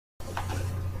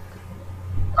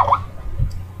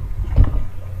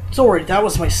Sorry, that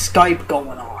was my Skype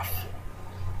going off.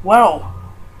 Well,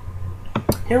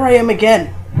 here I am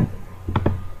again.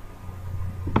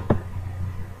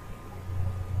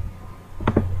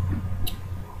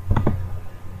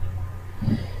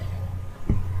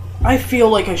 I feel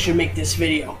like I should make this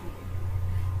video.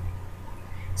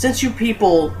 Since you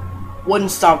people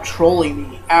wouldn't stop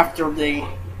trolling me after the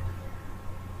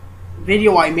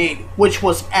video I made, which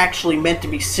was actually meant to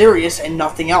be serious and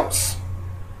nothing else.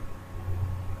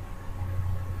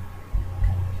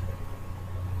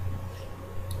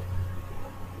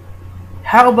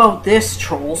 How about this,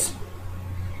 trolls?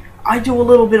 I do a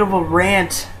little bit of a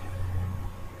rant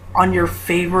on your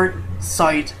favorite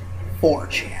site,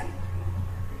 4chan.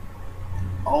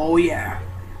 Oh yeah,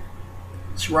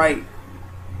 that's right.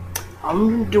 I'm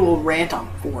gonna do a rant on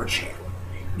 4chan,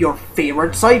 your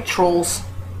favorite site, trolls.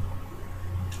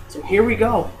 So here we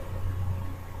go.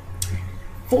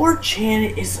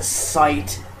 4chan is a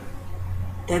site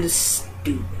that is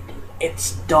stupid.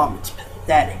 It's dumb. It's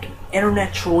pathetic.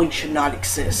 Internet trolling should not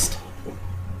exist.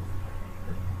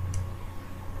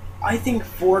 I think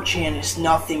 4chan is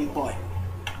nothing but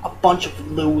a bunch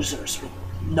of losers with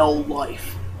no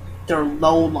life. They're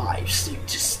low lives. They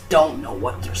just don't know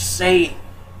what they're saying.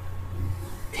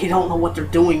 They don't know what they're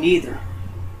doing either.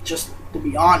 Just to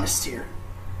be honest here.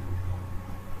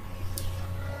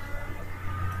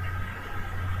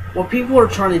 What people are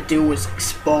trying to do is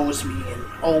expose me and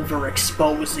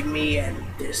overexposing me and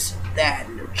this, that,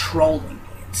 and they're trolling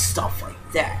me and stuff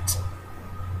like that.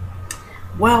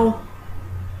 Well,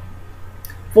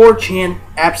 4chan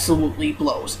absolutely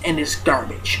blows and is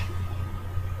garbage.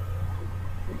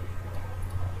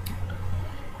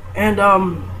 And,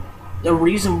 the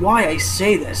reason why I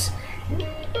say this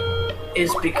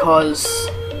is because...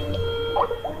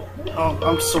 Oh,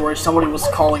 I'm sorry, somebody was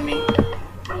calling me.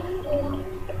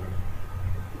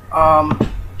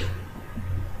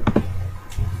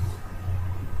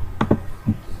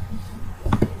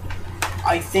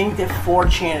 I think that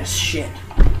 4chan is shit.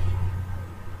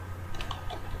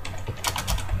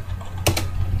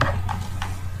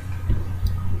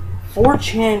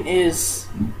 .4chan is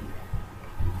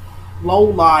low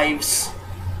lives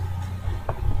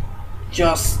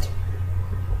just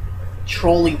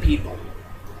trolling people.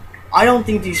 I don't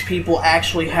think these people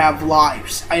actually have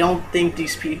lives. I don't think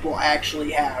these people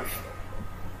actually have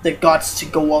the guts to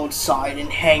go outside and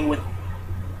hang with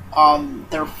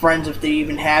their friends if they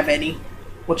even have any,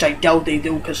 which I doubt they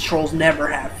do because trolls never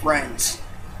have friends.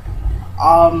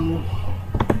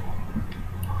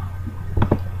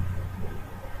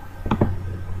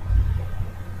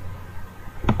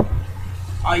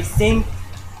 I think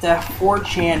that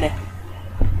 4chan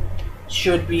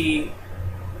should be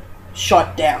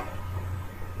shut down.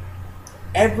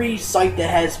 Every site that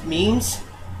has memes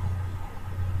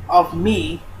of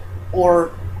me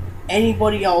or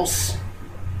anybody else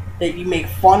that you make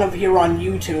fun of here on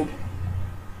YouTube,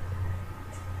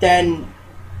 then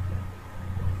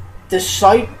the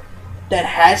site that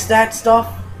has that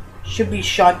stuff should be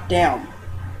shut down.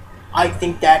 I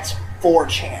think that's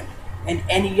 4chan. And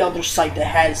any other site that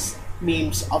has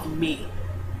memes of me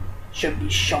should be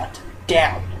shut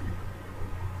down.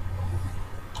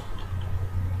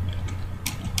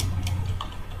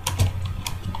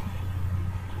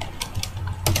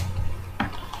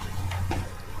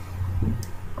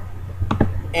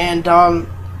 And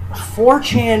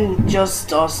 4chan just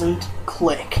doesn't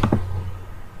click.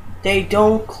 They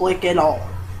don't click at all.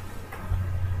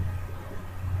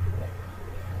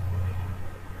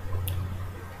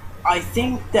 I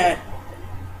think that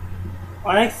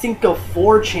when I think of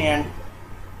 4chan,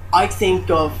 I think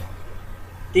of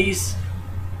these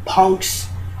punks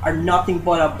are nothing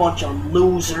but a bunch of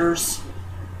losers,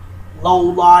 low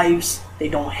lives. They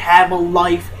don't have a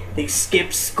life. They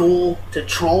skip school to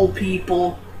troll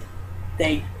people.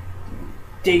 They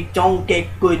don't get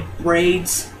good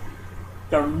grades.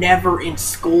 They're never in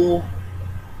school.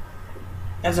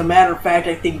 As a matter of fact,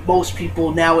 I think most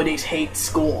people nowadays hate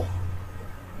school.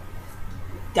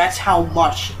 That's how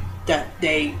much that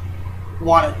they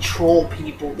want to troll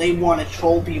people. They want to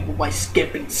troll people by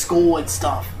skipping school and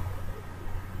stuff.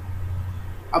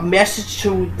 A message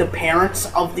to the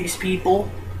parents of these people: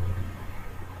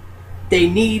 they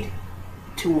need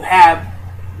to have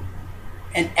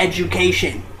an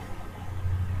education.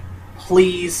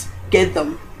 Please get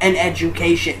them an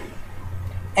education.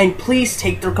 And please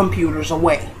take their computers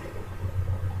away.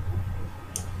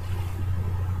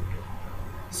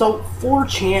 So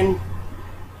 4chan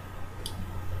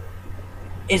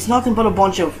is nothing but a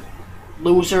bunch of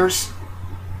losers,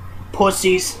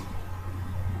 pussies,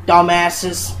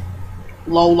 dumbasses,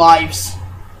 lowlives,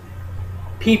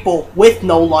 people with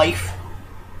no life,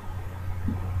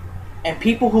 and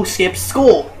people who skip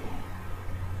school.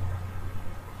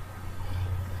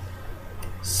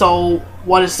 So,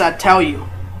 what does that tell you?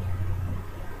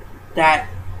 That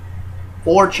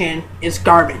 4chan is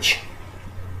garbage.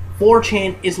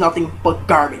 4chan is nothing but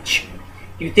garbage.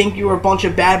 You think you're a bunch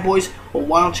of bad boys? Well,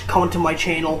 why don't you come to my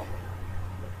channel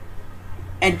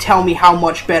and tell me how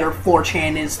much better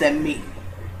 4chan is than me?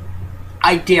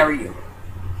 I dare you.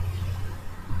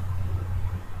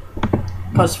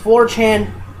 Because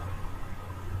 4chan,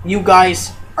 you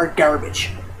guys are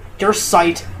garbage. Your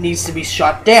site needs to be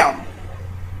shut down.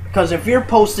 Because if you're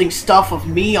posting stuff of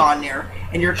me on there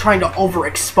and you're trying to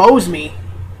overexpose me,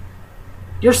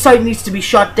 your site needs to be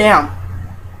shut down.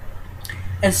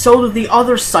 And so do the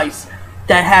other sites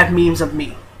that have memes of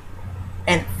me.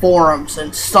 And forums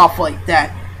and stuff like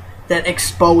that. That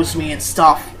expose me and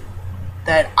stuff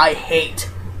that I hate.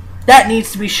 That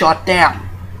needs to be shut down.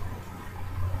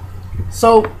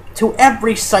 So, to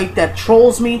every site that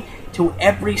trolls me, to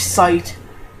every site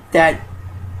that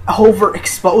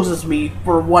overexposes me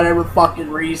for whatever fucking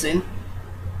reason,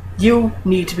 you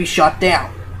need to be shut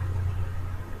down.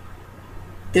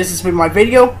 This has been my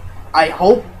video. I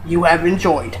hope you have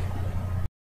enjoyed.